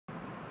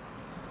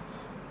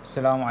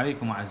السلام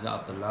عليكم أعزائي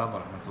الطلاب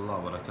ورحمة الله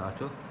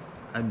وبركاته.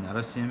 عندنا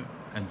رسم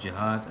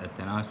الجهاز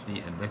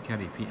التناسلي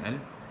الذكري في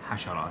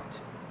الحشرات.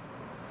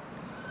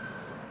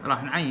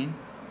 راح نعين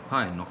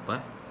هاي النقطة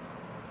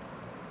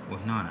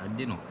وهنا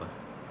عندي نقطة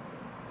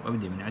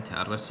وابدي من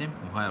عندها الرسم،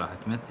 وهاي راح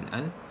تمثل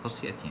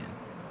الخصيتين.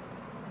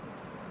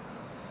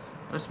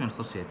 رسم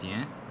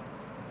الخصيتين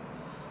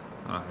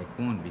راح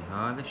يكون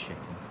بهذا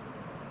الشكل.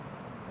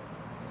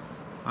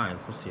 هاي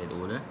الخصية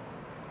الأولى،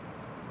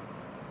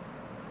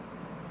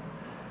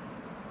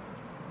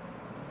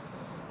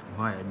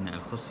 وهاي عندنا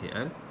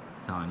الخصية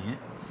الثانية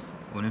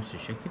ونفس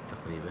الشكل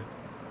تقريبا.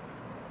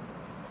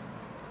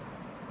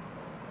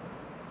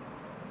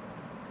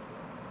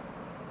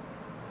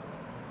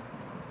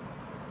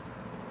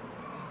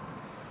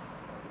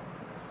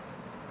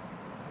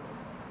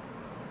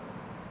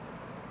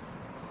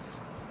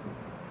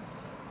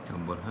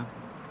 كبرها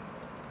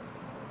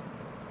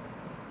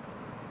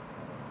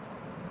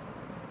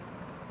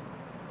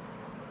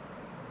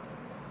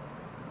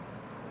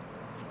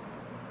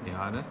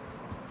بهذا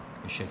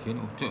الشكل.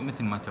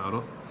 ومثل ما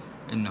تعرف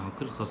انه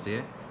كل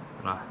خصية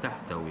راح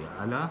تحتوي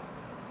على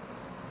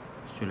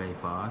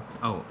سليفات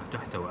او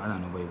تحتوي على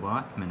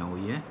نبيبات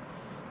منوية،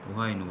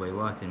 وهاي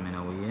النبيبات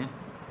المنوية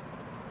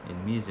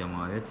الميزة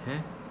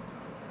مالتها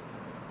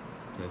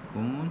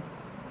تكون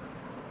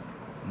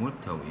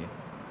ملتوية.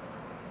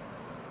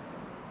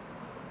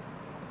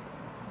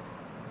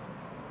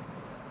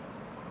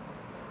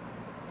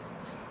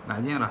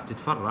 بعدين راح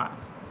تتفرع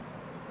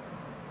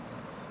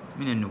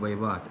من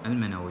النبيبات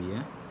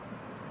المنوية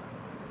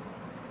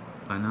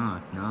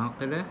قناة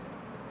ناقلة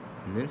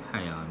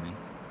للحيوان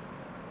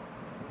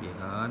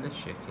بهذا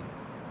الشكل،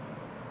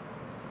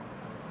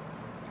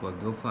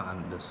 توقفها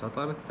عند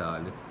السطر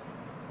الثالث.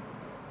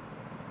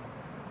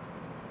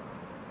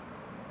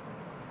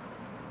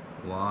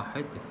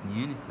 1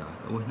 2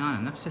 3، وهنا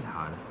نفس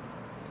الحالة.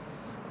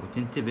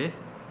 وتنتبه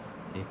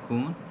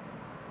يكون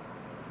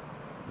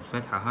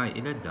الفتحة هاي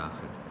إلى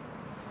الداخل.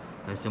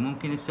 هسه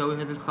ممكن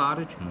نسويها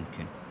للخارج،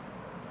 ممكن،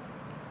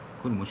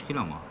 كل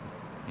مشكلة ما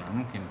يعني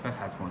ممكن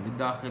الفتحة تكون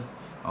للداخل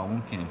أو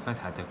ممكن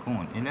الفتحة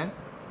تكون إلى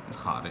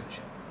الخارج.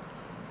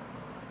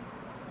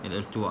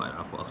 الالتواء،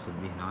 العفو أقصد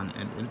به هنا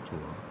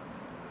الالتواء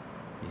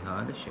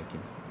بهذا الشكل.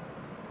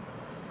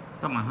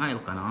 طبعا هاي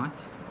القناة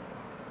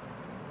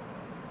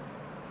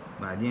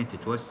بعدين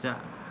تتوسع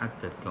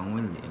حتى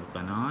تكون لي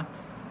القناة،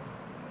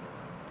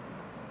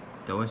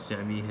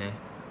 توسع بيها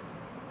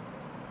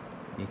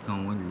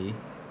يكون لي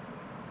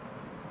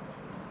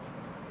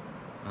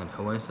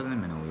الحويصل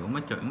المنوي.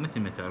 ومثل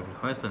ما تعرف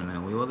الحويصل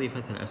المنوي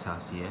وظيفتها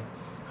الأساسية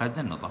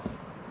خزن النطف.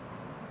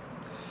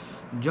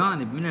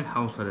 جانب من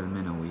الحوصلة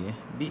المنوية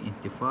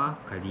بانتفاخ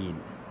قليل،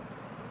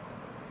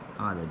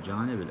 هذا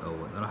الجانب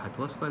الأول راح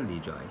توصل لي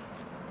جاي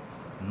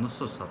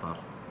نص السطر،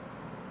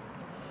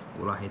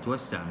 وراح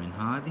يتوسع من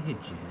هذه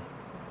الجهة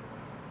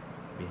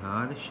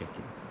بهذا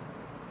الشكل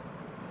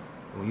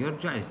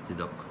ويرجع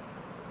يستدق.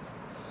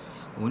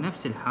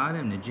 ونفس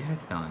الحالة من الجهة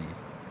الثانية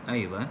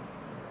أيضا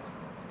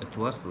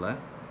توصله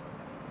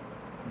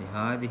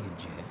لهذه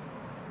الجهة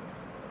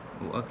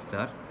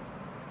وأكثر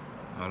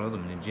عرض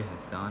من الجهة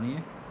الثانية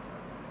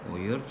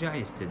ويرجع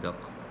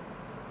يستدق.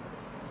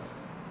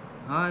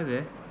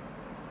 هذا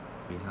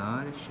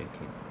بهذا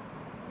الشكل،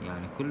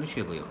 يعني كلش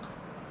يضيق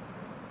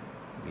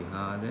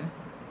بهذا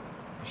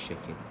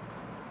الشكل.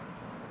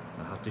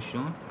 لاحظت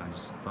شلون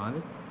عجز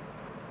الطالب؟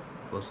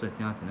 توصل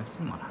اثنيناتهم نفس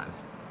المرحلة.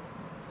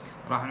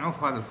 راح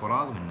نعوف هذا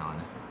الفراغ من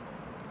هنا.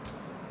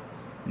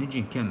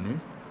 نجي نكمل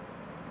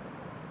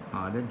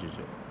هذا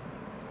الجزء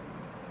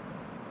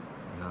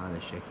بهذا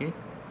الشكل،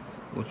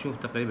 وتشوف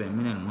تقريبا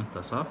من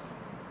المنتصف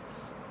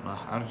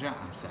راح ارجع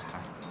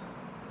امسحها.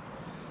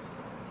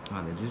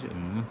 هذا جزء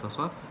من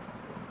المنتصف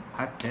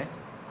حتى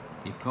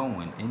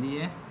يكون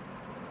الي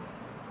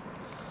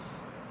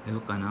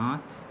القناة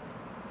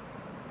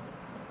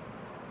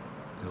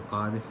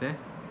القاذفة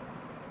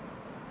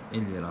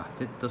اللي راح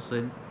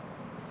تتصل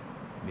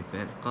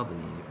بفلق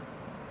قضيب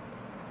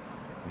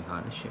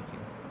بهذا الشكل.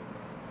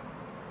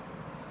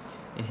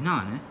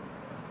 هنا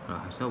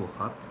راح اسوي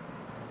خط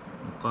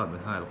مقابل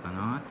هاي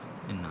القناة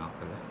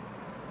الناقلة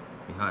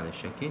بهذا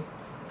الشكل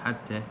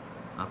حتى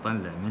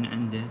اطلع من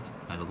عنده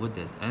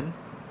الغدد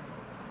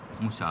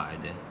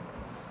المساعدة.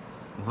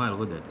 وهاي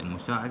الغدد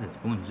المساعدة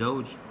تكون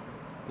زوج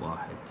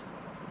واحد.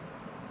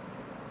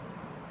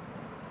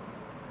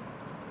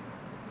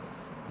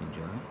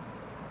 جاي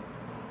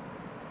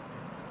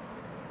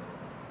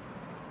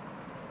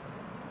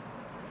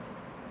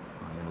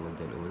هاي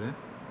الغدة الأولى،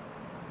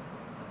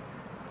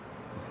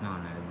 وهنا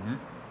عندنا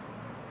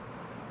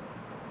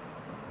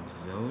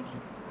الزوج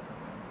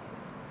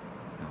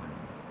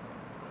الثاني.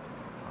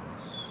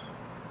 خلاص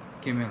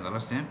كمل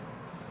رسم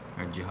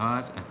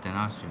الجهاز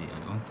التناسلي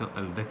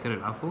الذكري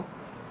العفو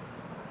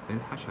في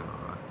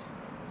الحشرات.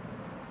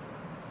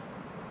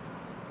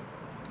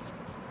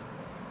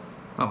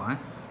 طبعا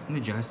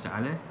نجي هسه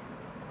على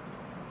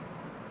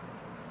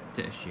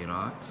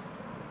تأشيرات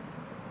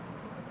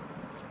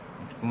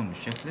تكون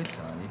بالشكل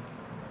التالي.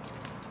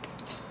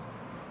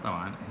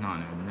 طبعا هنا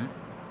عندنا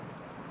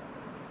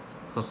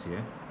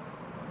خصية،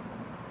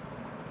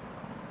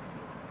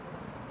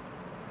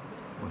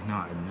 وهنا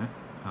عندنا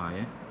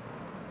هاي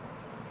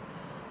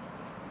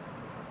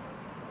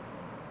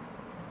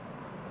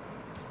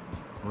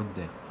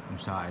ردة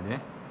مساعدة،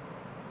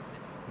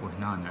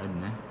 وهنا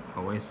عندنا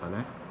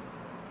حويصلة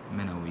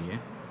منوية،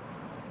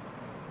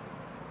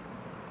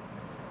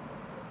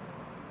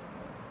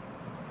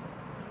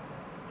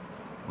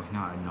 وهنا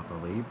عندنا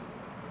قضيب،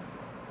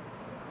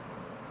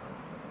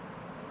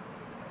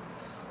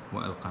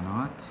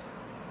 والقناة،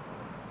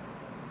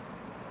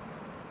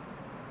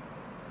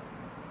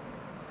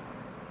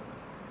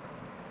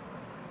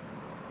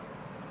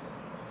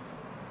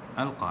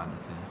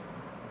 القاذفة.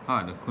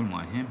 هذا كل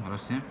ما يهم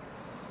رسم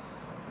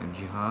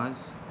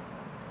الجهاز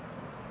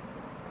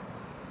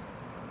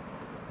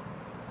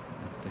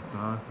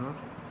التكاثر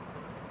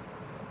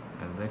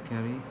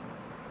الذكري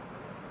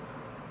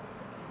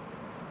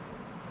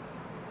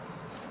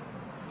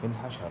في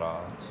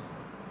الحشرات.